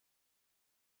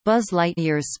Buzz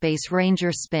Lightyear's Space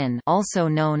Ranger Spin, also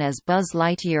known as Buzz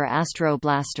Lightyear Astro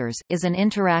Blasters, is an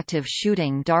interactive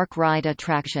shooting dark ride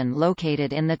attraction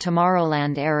located in the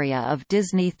Tomorrowland area of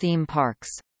Disney theme parks.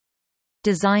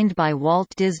 Designed by Walt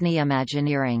Disney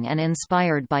Imagineering and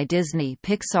inspired by Disney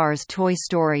Pixar's Toy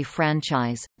Story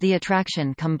franchise, the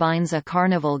attraction combines a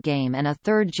carnival game and a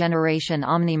third-generation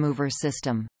Omnimover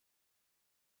system.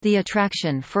 The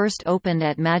attraction first opened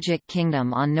at Magic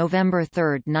Kingdom on November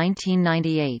 3,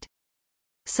 1998.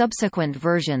 Subsequent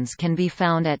versions can be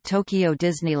found at Tokyo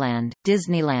Disneyland,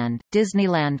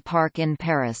 Disneyland Park in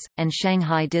Paris, and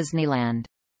Shanghai Disneyland.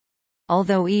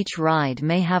 Although each ride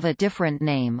may have a different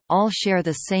name, all share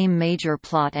the same major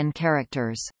plot and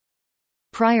characters.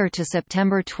 Prior to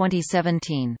September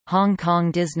 2017, Hong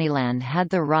Kong Disneyland had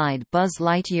the ride Buzz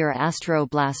Lightyear Astro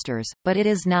Blasters, but it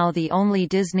is now the only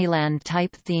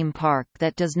Disneyland-type theme park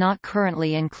that does not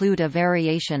currently include a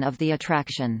variation of the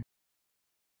attraction.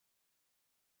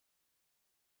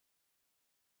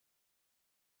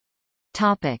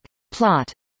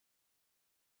 Plot.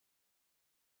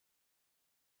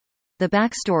 The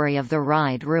backstory of the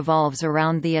ride revolves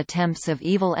around the attempts of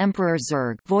evil Emperor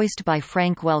Zurg, voiced by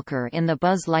Frank Welker in the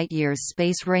Buzz Lightyear's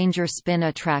Space Ranger Spin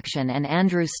attraction and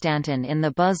Andrew Stanton in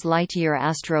the Buzz Lightyear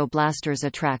Astro Blasters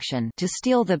attraction, to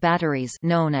steal the batteries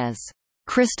known as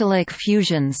crystallic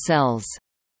fusion cells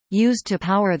used to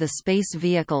power the space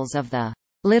vehicles of the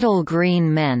Little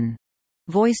Green Men.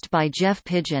 Voiced by Jeff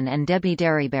Pidgeon and Debbie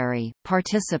Derryberry,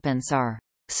 participants are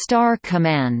Star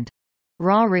Command,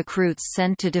 raw recruits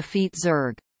sent to defeat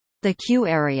Zurg. The Q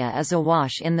area is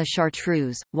awash in the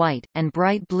chartreuse, white, and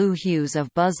bright blue hues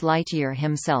of Buzz Lightyear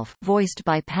himself, voiced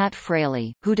by Pat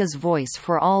Fraley, who does voice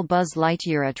for all Buzz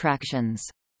Lightyear attractions.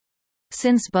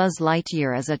 Since Buzz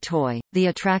Lightyear is a toy, the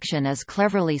attraction is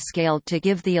cleverly scaled to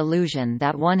give the illusion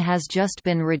that one has just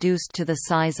been reduced to the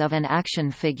size of an action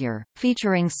figure,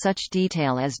 featuring such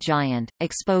detail as giant,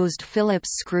 exposed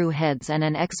Phillips screw heads and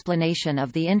an explanation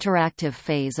of the interactive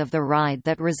phase of the ride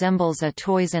that resembles a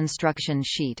toy's instruction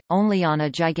sheet, only on a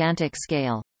gigantic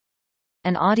scale.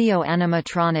 An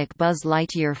audio-animatronic Buzz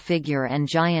Lightyear figure and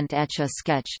giant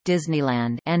Etch-a-Sketch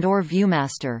Disneyland and/or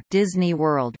Viewmaster Disney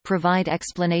World provide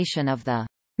explanation of the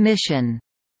mission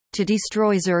to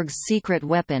destroy Zurg's secret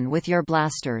weapon with your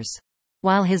blasters.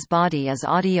 While his body is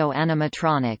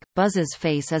audio-animatronic, Buzz's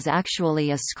face is actually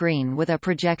a screen with a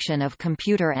projection of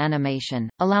computer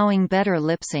animation, allowing better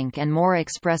lip-sync and more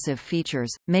expressive features,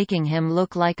 making him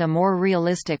look like a more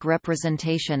realistic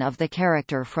representation of the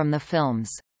character from the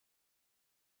films.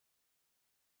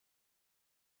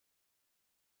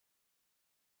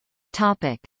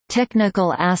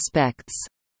 Technical aspects.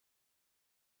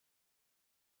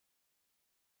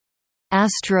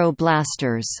 Astro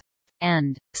Blasters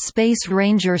and Space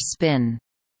Ranger Spin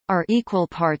are equal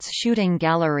parts shooting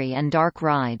gallery and dark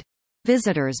ride.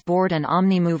 Visitors board an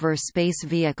Omnimover space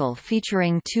vehicle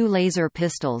featuring 2 laser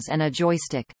pistols and a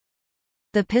joystick.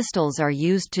 The pistols are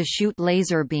used to shoot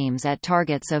laser beams at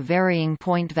targets of varying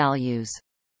point values.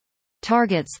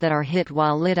 Targets that are hit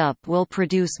while lit up will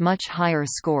produce much higher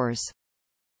scores.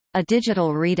 A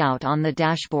digital readout on the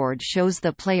dashboard shows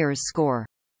the player's score.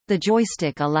 The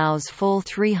joystick allows full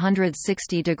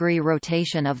 360-degree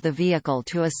rotation of the vehicle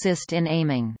to assist in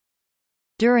aiming.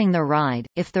 During the ride,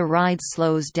 if the ride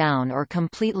slows down or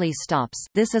completely stops,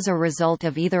 this is a result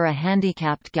of either a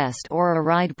handicapped guest or a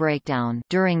ride breakdown.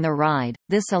 During the ride,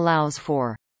 this allows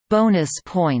for bonus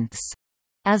points,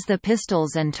 as the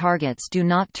pistols and targets do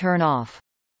not turn off.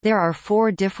 There are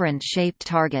 4 different shaped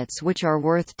targets which are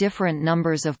worth different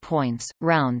numbers of points: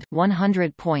 round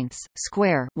 100 points,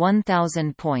 square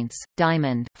 1000 points,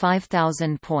 diamond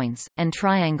 5000 points, and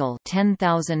triangle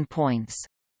 10,000 points.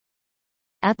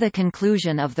 At the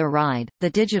conclusion of the ride, the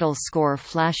digital score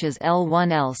flashes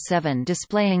L1 L7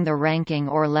 displaying the ranking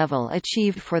or level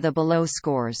achieved for the below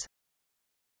scores.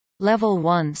 Level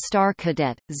 1 Star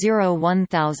Cadet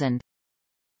 0-1000,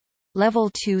 Level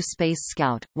 2 Space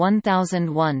Scout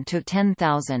 1001 to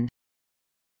 10,000,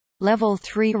 Level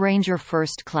 3 Ranger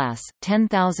First Class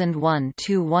 10,001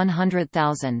 to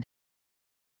 100,000,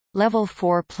 Level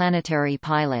 4 Planetary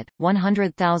Pilot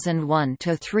 100,001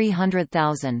 to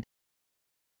 300,000,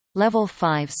 Level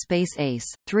 5 Space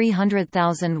Ace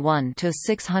 300,001 to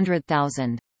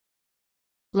 600,000,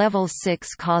 Level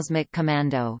 6 Cosmic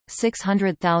Commando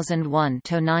 600,001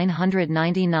 to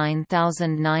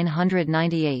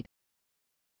 999,998,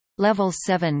 Level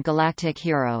 7 Galactic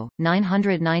Hero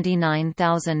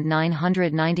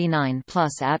 999,999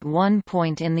 plus. At one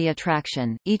point in the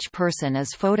attraction, each person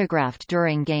is photographed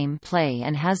during game play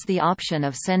and has the option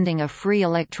of sending a free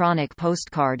electronic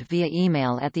postcard via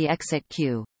email at the exit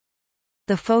queue.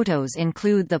 The photos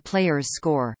include the player's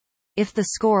score. If the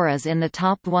score is in the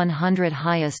top 100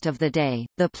 highest of the day,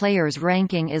 the player's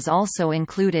ranking is also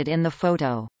included in the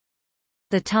photo.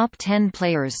 The top 10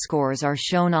 players' scores are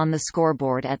shown on the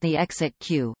scoreboard at the exit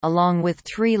queue, along with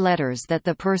 3 letters that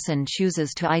the person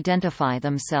chooses to identify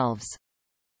themselves.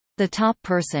 The top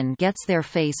person gets their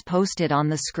face posted on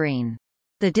the screen.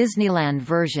 The Disneyland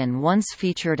version once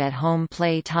featured at-home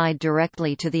play tied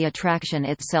directly to the attraction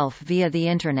itself via the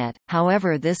Internet,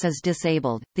 however this is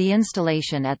disabled. The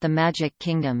installation at the Magic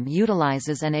Kingdom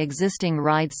utilizes an existing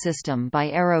ride system by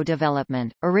Aero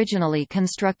Development, originally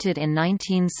constructed in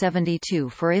 1972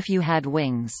 for If You Had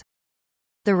Wings.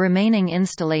 The remaining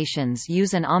installations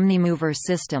use an Omnimover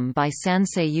system by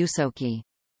Sansei Yusoki.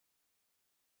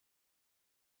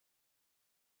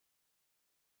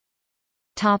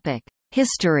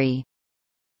 History.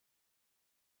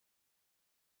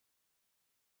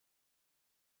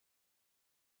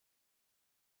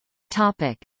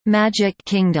 Magic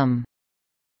Kingdom.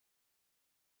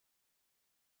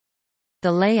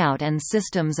 The layout and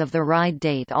systems of the ride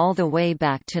date all the way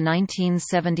back to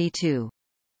 1972.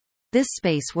 This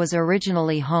space was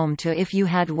originally home to If You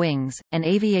Had Wings, an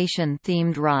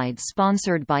aviation-themed ride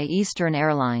sponsored by Eastern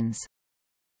Airlines.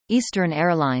 Eastern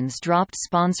Airlines dropped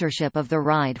sponsorship of the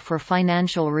ride for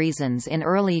financial reasons in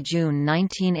early June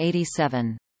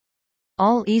 1987.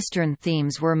 All Eastern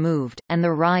themes were moved, and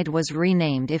the ride was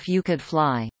renamed If You Could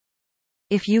Fly.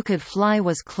 If You Could Fly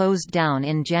was closed down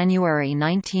in January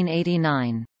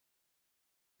 1989.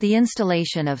 The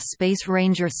installation of Space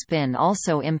Ranger Spin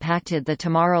also impacted the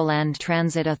Tomorrowland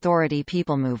Transit Authority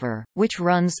Peoplemover, which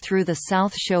runs through the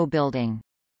South Show building.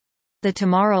 The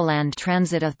Tomorrowland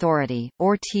Transit Authority,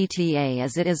 or TTA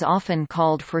as it is often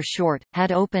called for short,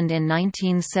 had opened in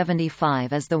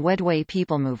 1975 as the Wedway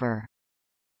Peoplemover.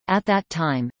 At that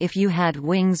time, If You Had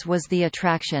Wings was the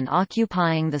attraction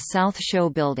occupying the South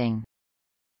Show building.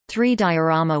 3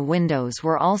 diorama windows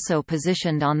were also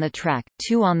positioned on the track,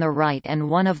 2 on the right and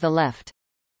 1 of the left.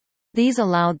 These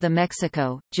allowed the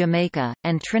Mexico, Jamaica,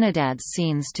 and Trinidad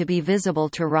scenes to be visible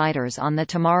to riders on the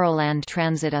Tomorrowland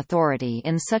Transit Authority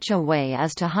in such a way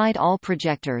as to hide all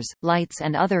projectors, lights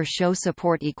and other show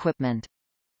support equipment.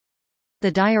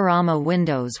 The diorama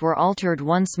windows were altered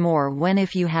once more when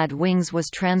If You Had Wings was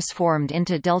transformed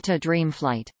into Delta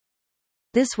Dreamflight.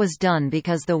 This was done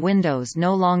because the windows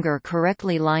no longer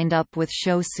correctly lined up with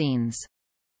show scenes.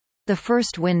 The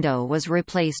first window was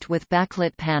replaced with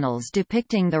backlit panels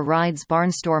depicting the ride's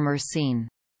Barnstormer scene.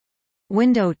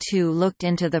 Window 2 looked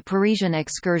into the Parisian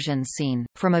excursion scene,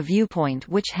 from a viewpoint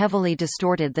which heavily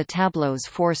distorted the tableau's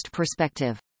forced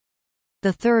perspective.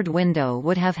 The third window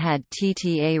would have had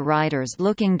TTA riders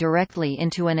looking directly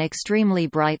into an extremely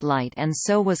bright light and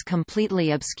so was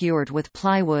completely obscured with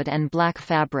plywood and black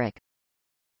fabric.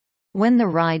 When the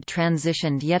ride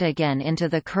transitioned yet again into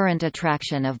the current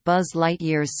attraction of Buzz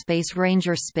Lightyear's Space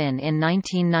Ranger Spin in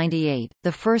 1998,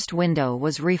 the first window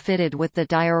was refitted with the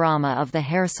diorama of the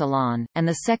hair salon, and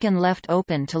the second left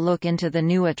open to look into the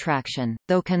new attraction,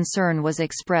 though concern was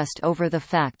expressed over the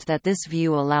fact that this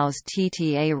view allows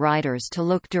TTA riders to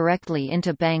look directly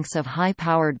into banks of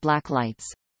high-powered blacklights.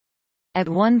 At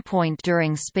one point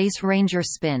during Space Ranger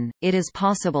Spin, it is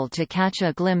possible to catch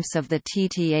a glimpse of the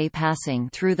TTA passing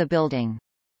through the building.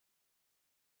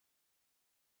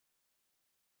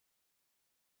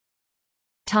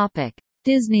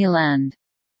 Disneyland.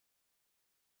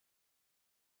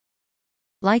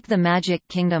 Like the Magic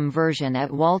Kingdom version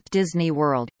at Walt Disney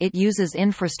World, it uses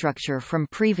infrastructure from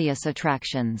previous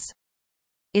attractions.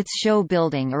 Its show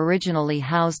building originally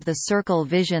housed the Circle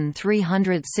Vision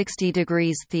 360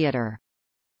 Degrees Theater.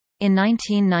 In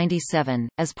 1997,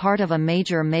 as part of a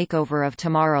major makeover of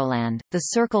Tomorrowland, the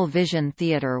Circle Vision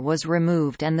Theater was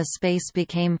removed and the space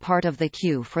became part of the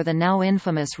queue for the now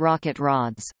infamous rocket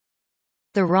rods.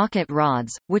 The rocket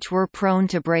rods, which were prone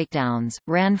to breakdowns,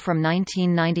 ran from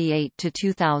 1998 to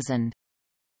 2000.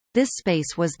 This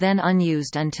space was then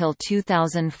unused until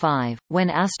 2005, when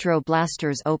Astro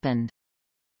Blasters opened.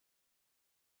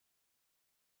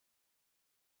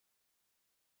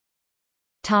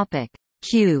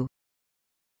 Queue.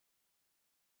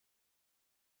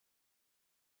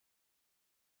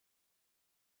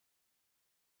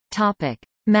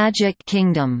 Magic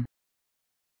Kingdom.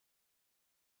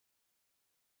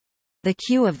 The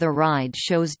queue of the ride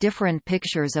shows different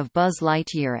pictures of Buzz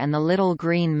Lightyear and the Little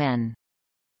Green Men.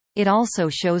 It also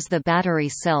shows the battery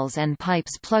cells and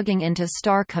pipes plugging into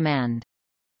Star Command.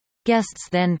 Guests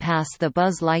then pass the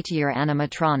Buzz Lightyear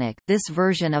animatronic. This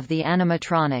version of the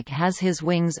animatronic has his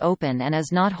wings open and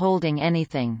is not holding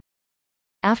anything.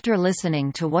 After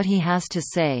listening to what he has to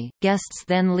say, guests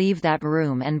then leave that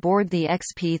room and board the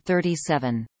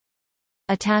XP-37.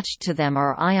 Attached to them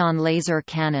are ion laser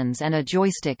cannons and a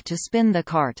joystick to spin the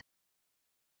cart.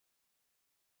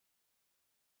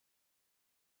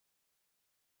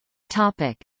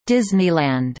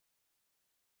 Disneyland.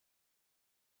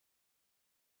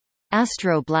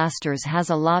 Astro Blasters has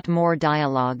a lot more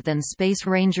dialogue than Space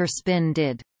Ranger Spin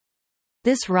did.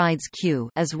 This ride's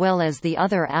queue, as well as the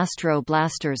other Astro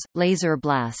Blasters, Laser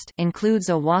Blast, includes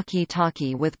a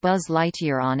walkie-talkie with Buzz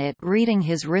Lightyear on it reading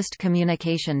his wrist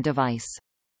communication device.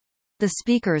 The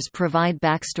speakers provide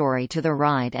backstory to the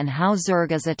ride and how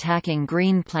Zurg is attacking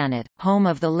Green Planet, home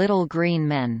of the Little Green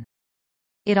Men.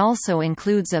 It also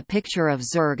includes a picture of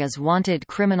Zurg as wanted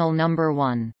criminal number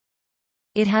 1.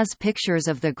 It has pictures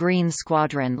of the Green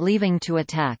Squadron leaving to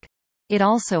attack. It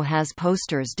also has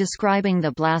posters describing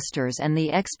the blasters and the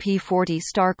XP-40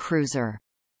 Star Cruiser.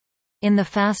 In the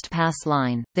Fast Pass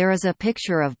line, there is a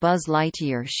picture of Buzz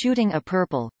Lightyear shooting a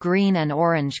purple, green and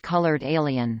orange-colored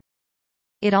alien.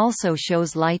 It also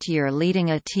shows Lightyear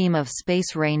leading a team of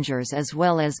Space Rangers as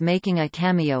well as making a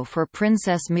cameo for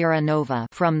Princess Mira Nova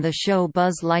from the show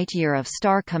Buzz Lightyear of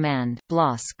Star Command,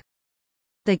 Blosk.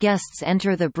 The guests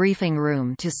enter the briefing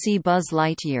room to see Buzz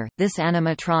Lightyear. This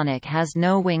animatronic has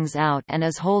no wings out and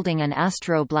is holding an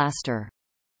Astro Blaster.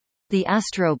 The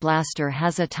Astro Blaster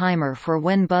has a timer for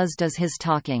when Buzz does his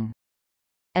talking.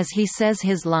 As he says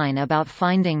his line about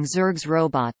finding Zurg's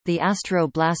robot, the Astro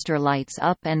Blaster lights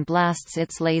up and blasts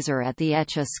its laser at the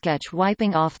Etch-a-Sketch,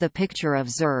 wiping off the picture of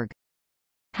Zurg.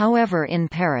 However, in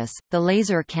Paris, the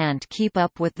laser can't keep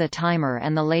up with the timer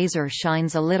and the laser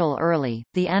shines a little early.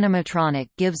 The animatronic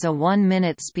gives a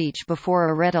 1-minute speech before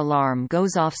a red alarm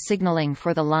goes off signaling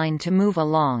for the line to move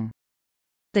along.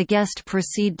 The guests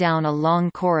proceed down a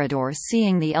long corridor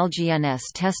seeing the LGNS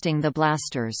testing the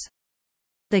blasters.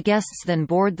 The guests then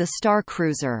board the Star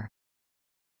Cruiser.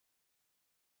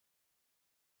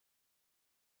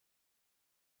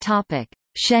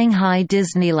 Shanghai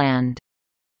Disneyland.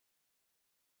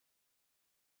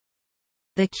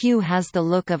 The queue has the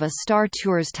look of a Star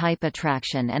Tours type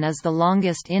attraction and is the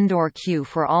longest indoor queue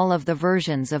for all of the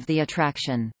versions of the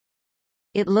attraction.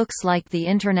 It looks like the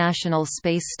International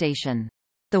Space Station.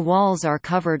 The walls are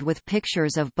covered with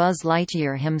pictures of Buzz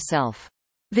Lightyear himself.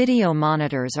 Video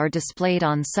monitors are displayed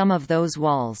on some of those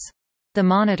walls. The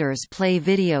monitors play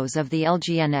videos of the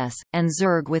LGNS, and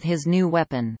Zurg with his new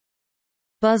weapon.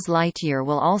 Buzz Lightyear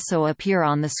will also appear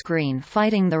on the screen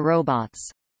fighting the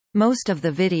robots. Most of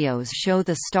the videos show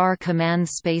the Star Command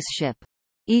spaceship.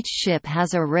 Each ship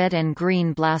has a red and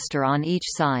green blaster on each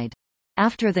side.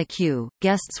 After the queue,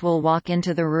 guests will walk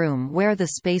into the room where the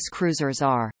space cruisers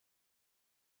are.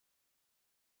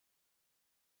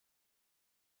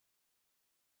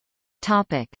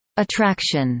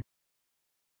 Attraction.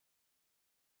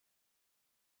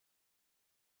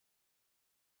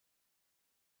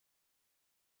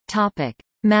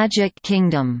 Magic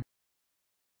Kingdom.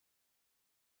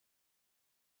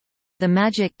 The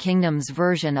Magic Kingdom's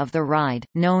version of the ride,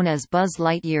 known as Buzz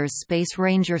Lightyear's Space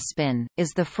Ranger Spin, is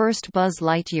the first Buzz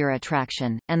Lightyear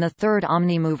attraction, and the third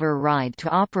Omnimover ride to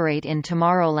operate in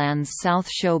Tomorrowland's South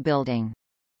Show building.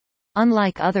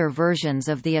 Unlike other versions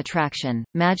of the attraction,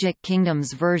 Magic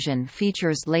Kingdom's version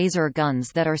features laser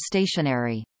guns that are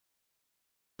stationary.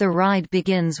 The ride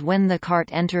begins when the cart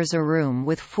enters a room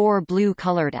with 4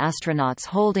 blue-colored astronauts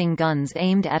holding guns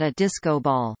aimed at a disco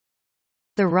ball.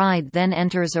 The ride then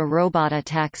enters a robot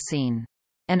attack scene.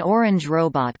 An orange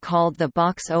robot called the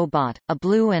Box-O-Bot, a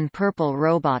blue and purple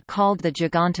robot called the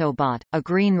Gigantobot, a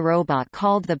green robot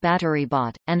called the Battery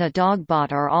Bot, and a dog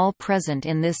bot are all present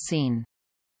in this scene.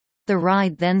 The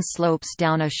ride then slopes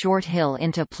down a short hill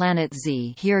into Planet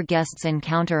Z. Here guests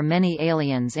encounter many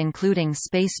aliens including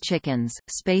space chickens,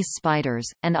 space spiders,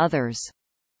 and others.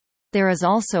 There is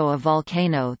also a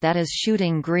volcano that is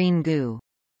shooting green goo.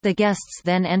 The guests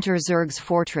then enter Zurg's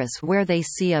fortress where they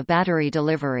see a battery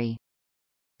delivery.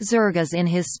 Zurg is in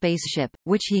his spaceship,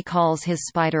 which he calls his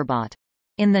Spiderbot.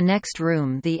 In the next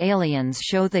room the aliens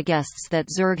show the guests that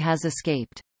Zurg has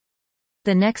escaped.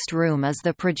 The next room is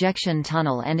the projection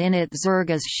tunnel and in it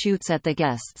Zurg shoots at the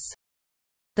guests.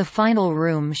 The final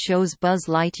room shows Buzz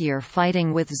Lightyear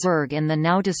fighting with Zurg in the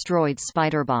now destroyed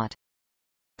Spiderbot.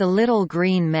 The little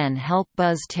green men help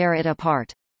Buzz tear it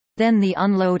apart. Then the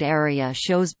unload area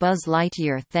shows Buzz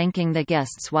Lightyear thanking the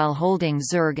guests while holding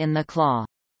Zurg in the claw.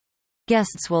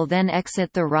 Guests will then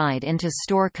exit the ride into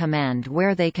Store Command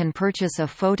where they can purchase a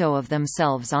photo of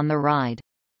themselves on the ride.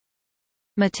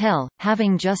 Mattel,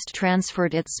 having just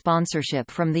transferred its sponsorship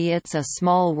from the It's a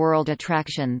Small World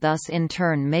attraction, thus in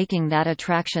turn making that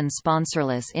attraction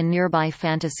sponsorless in nearby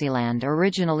Fantasyland,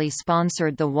 originally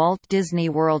sponsored the Walt Disney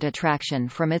World attraction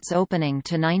from its opening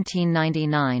to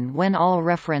 1999, when all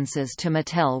references to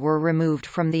Mattel were removed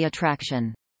from the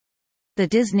attraction. The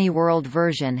Disney World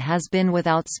version has been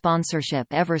without sponsorship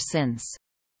ever since.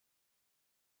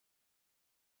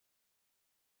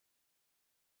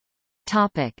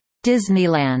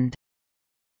 Disneyland.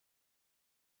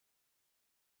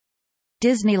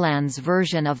 Disneyland's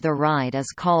version of the ride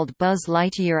is called Buzz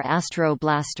Lightyear Astro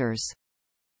Blasters.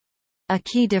 A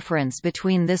key difference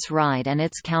between this ride and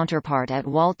its counterpart at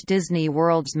Walt Disney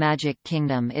World's Magic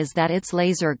Kingdom is that its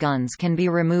laser guns can be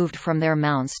removed from their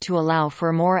mounts to allow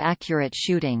for more accurate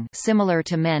shooting, similar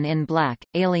to Men in Black: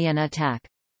 Alien Attack.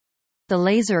 The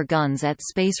laser guns at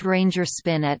Space Ranger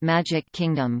Spin at Magic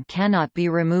Kingdom cannot be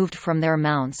removed from their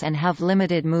mounts and have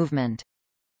limited movement.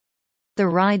 The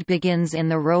ride begins in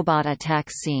the robot attack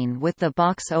scene with the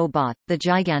Box-O-Bot, the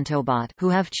Gigantobot, who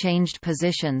have changed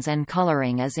positions and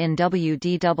coloring as in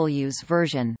WDW's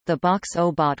version. The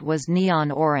Box-O-Bot was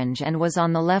neon orange and was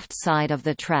on the left side of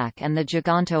the track, and the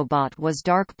Gigantobot was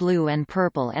dark blue and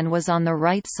purple and was on the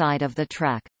right side of the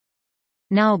track.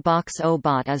 Now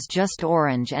Box-O-Bot is just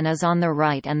orange and is on the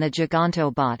right, and the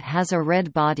Gigantobot has a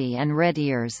red body and red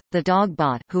ears, the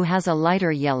Dogbot, who has a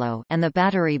lighter yellow, and the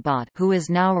Battery Bot, who is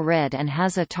now red and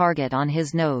has a target on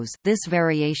his nose. This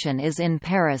variation is in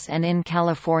Paris and in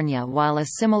California, while a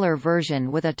similar version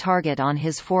with a target on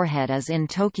his forehead is in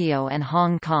Tokyo and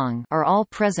Hong Kong, are all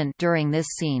present during this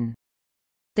scene.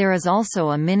 There is also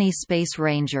a mini Space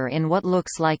Ranger in what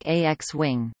looks like a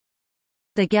X-Wing.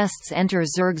 The guests enter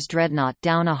Zurg's dreadnought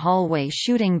down a hallway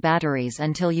shooting batteries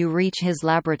until you reach his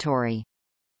laboratory.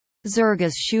 Zurg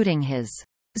is shooting his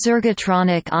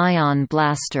Zurgatronic Ion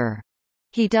Blaster.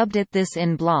 He dubbed it this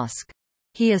in Blosk.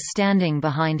 He is standing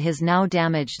behind his now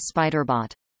damaged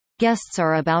Spiderbot. Guests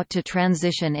are about to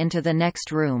transition into the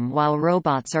next room while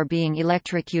robots are being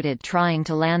electrocuted trying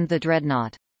to land the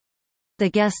dreadnought. The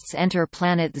guests enter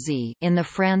Planet Z. In the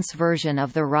France version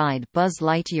of the ride, Buzz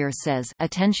Lightyear says,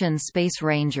 "Attention Space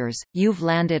Rangers, you've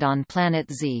landed on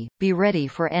Planet Z, be ready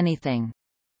for anything."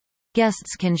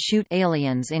 Guests can shoot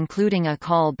aliens, including a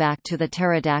call back to the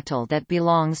pterodactyl that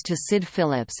belongs to Sid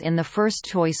Phillips in the first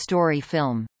Toy Story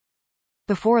film.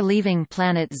 Before leaving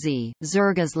Planet Z,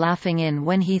 Zurg is laughing in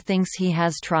when he thinks he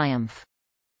has triumph.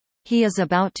 He is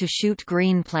about to shoot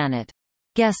Green Planet.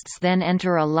 Guests then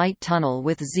enter a light tunnel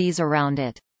with Z's around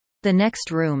it. The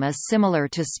next room is similar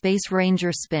to Space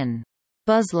Ranger Spin.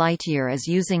 Buzz Lightyear is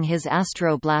using his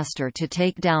Astro Blaster to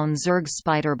take down Zurg's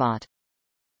Spiderbot.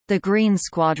 The Green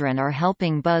Squadron are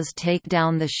helping Buzz take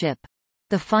down the ship.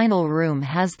 The final room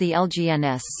has the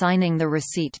LGNS signing the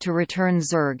receipt to return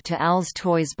Zurg to Al's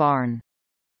Toys barn.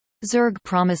 Zurg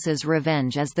promises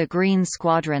revenge as the Green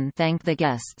Squadron thank the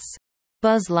guests.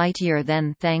 Buzz Lightyear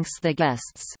then thanks the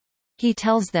guests. He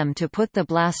tells them to put the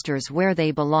blasters where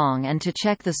they belong and to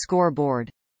check the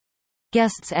scoreboard.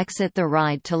 Guests exit the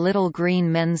ride to Little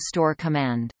Green Men's Store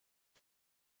Command.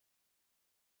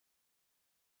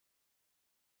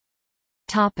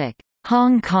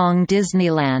 Hong Kong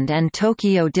Disneyland and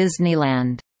Tokyo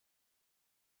Disneyland.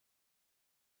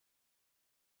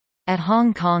 At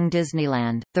Hong Kong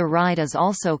Disneyland, the ride is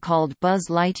also called Buzz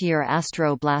Lightyear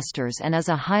Astro Blasters and is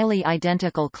a highly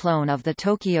identical clone of the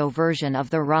Tokyo version of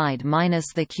the ride minus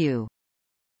the queue.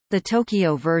 The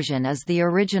Tokyo version is the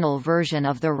original version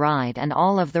of the ride and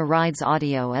all of the ride's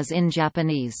audio is in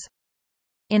Japanese.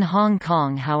 In Hong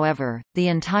Kong, however, the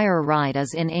entire ride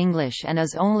is in English and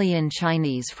is only in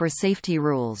Chinese for safety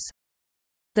rules.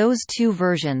 Those two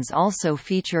versions also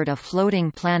featured a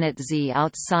floating Planet Z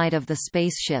outside of the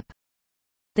spaceship.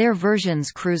 Their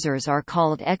versions' cruisers are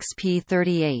called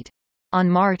XP-38. On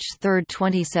March 3,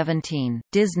 2017,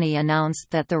 Disney announced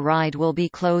that the ride will be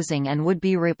closing and would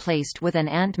be replaced with an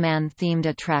Ant-Man-themed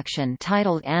attraction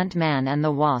titled Ant-Man and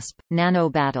the Wasp: Nano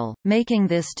Battle, making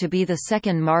this to be the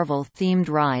second Marvel-themed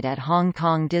ride at Hong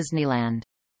Kong Disneyland.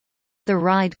 The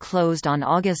ride closed on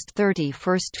August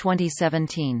 31,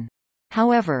 2017.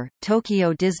 However,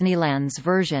 Tokyo Disneyland's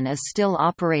version is still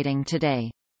operating today.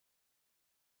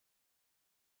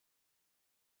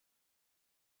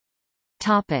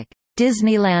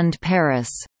 Disneyland Paris.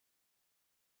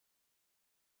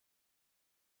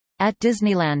 At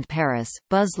Disneyland Paris,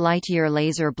 Buzz Lightyear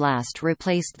Laser Blast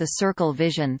replaced the Circle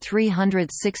Vision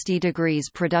 360 Degrees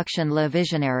production Le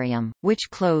Visionarium, which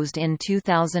closed in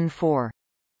 2004.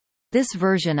 This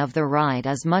version of the ride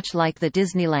is much like the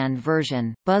Disneyland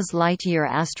version, Buzz Lightyear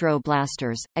Astro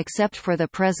Blasters, except for the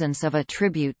presence of a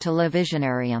tribute to Le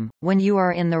Visionarium. When you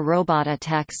are in the robot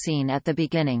attack scene at the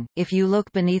beginning, if you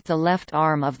look beneath the left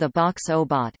arm of the box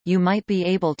Obot, you might be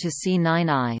able to see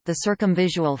Nine-Eye, the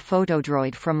circumvisual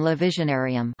photodroid from Le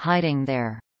Visionarium, hiding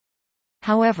there.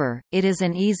 However, it is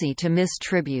an easy-to-miss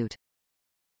tribute.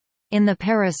 In the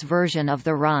Paris version of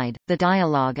the ride, the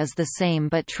dialogue is the same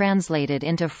but translated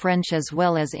into French as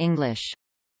well as English.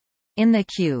 In the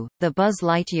queue, the Buzz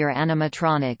Lightyear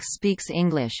animatronic speaks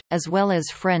English, as well as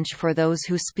French for those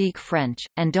who speak French,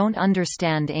 and don't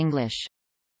understand English.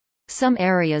 Some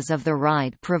areas of the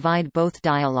ride provide both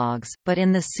dialogues, but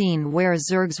in the scene where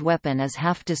Zurg's weapon is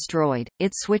half destroyed,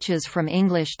 it switches from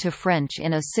English to French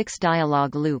in a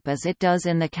 6-dialogue loop as it does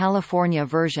in the California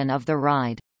version of the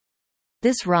ride.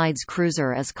 This ride's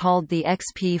cruiser is called the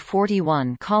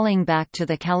XP-41, calling back to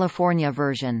the California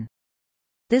version.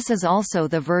 This is also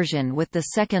the version with the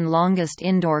second longest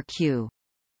indoor queue.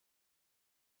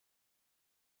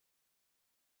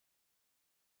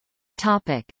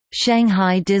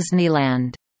 Shanghai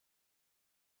Disneyland.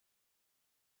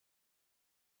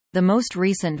 The most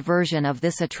recent version of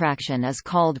this attraction is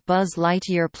called Buzz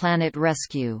Lightyear Planet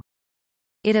Rescue.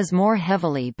 It is more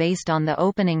heavily based on the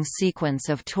opening sequence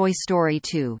of Toy Story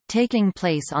 2, taking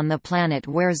place on the planet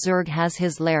where Zurg has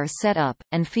his lair set up,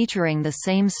 and featuring the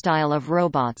same style of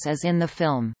robots as in the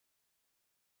film.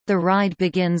 The ride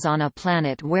begins on a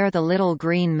planet where the little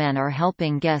green men are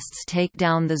helping guests take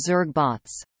down the Zurg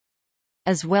bots,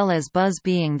 as well as Buzz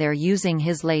being there using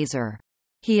his laser.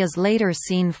 He is later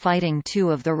seen fighting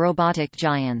 2 of the robotic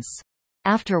giants.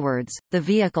 Afterwards, the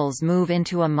vehicles move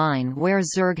into a mine where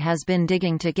Zurg has been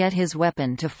digging to get his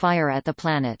weapon to fire at the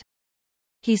planet.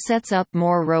 He sets up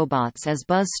more robots as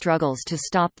Buzz struggles to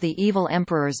stop the evil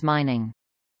Emperor's mining.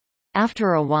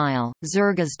 After a while,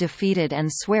 Zurg is defeated and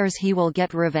swears he will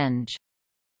get revenge.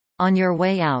 On your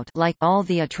way out, like all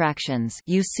the attractions,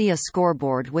 you see a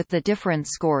scoreboard with the different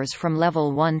scores from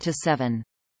level 1 to 7.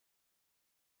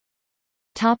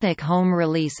 Home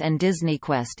release and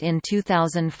DisneyQuest. In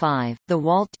 2005, the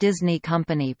Walt Disney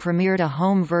Company premiered a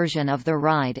home version of the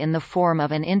ride in the form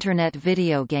of an internet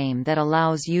video game that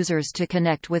allows users to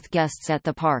connect with guests at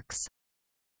the parks.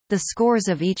 The scores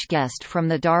of each guest from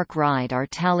the dark ride are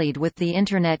tallied with the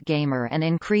Internet Gamer and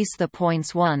increase the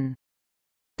points won.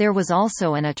 There was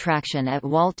also an attraction at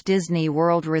Walt Disney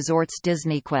World Resort's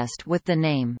DisneyQuest with the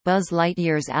name Buzz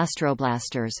Lightyear's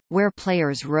Astroblasters, where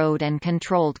players rode and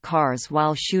controlled cars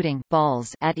while shooting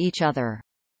balls at each other.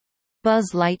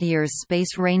 Buzz Lightyear's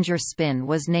Space Ranger Spin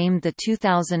was named the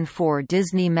 2004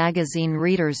 Disney Magazine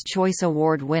Reader's Choice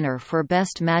Award winner for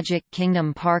Best Magic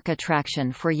Kingdom Park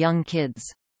Attraction for Young Kids.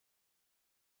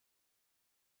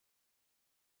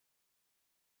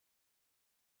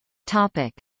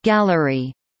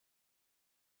 Gallery.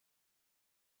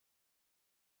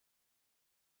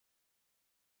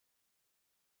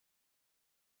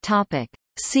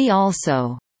 See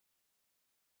also: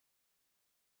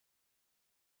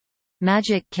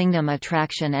 Magic Kingdom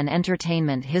attraction and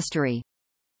entertainment history,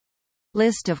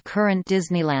 List of current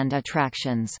Disneyland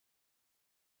attractions,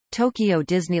 Tokyo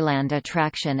Disneyland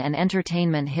attraction and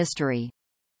entertainment history,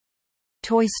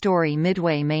 Toy Story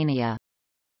Midway Mania.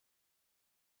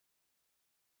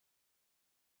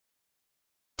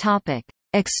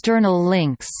 External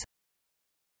links: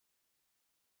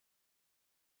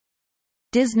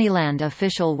 Disneyland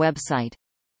official website,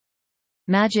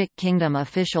 Magic Kingdom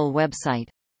official website,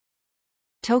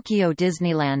 Tokyo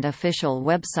Disneyland official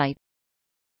website,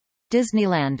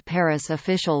 Disneyland Paris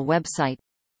official website,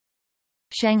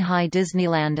 Shanghai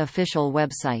Disneyland official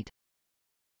website.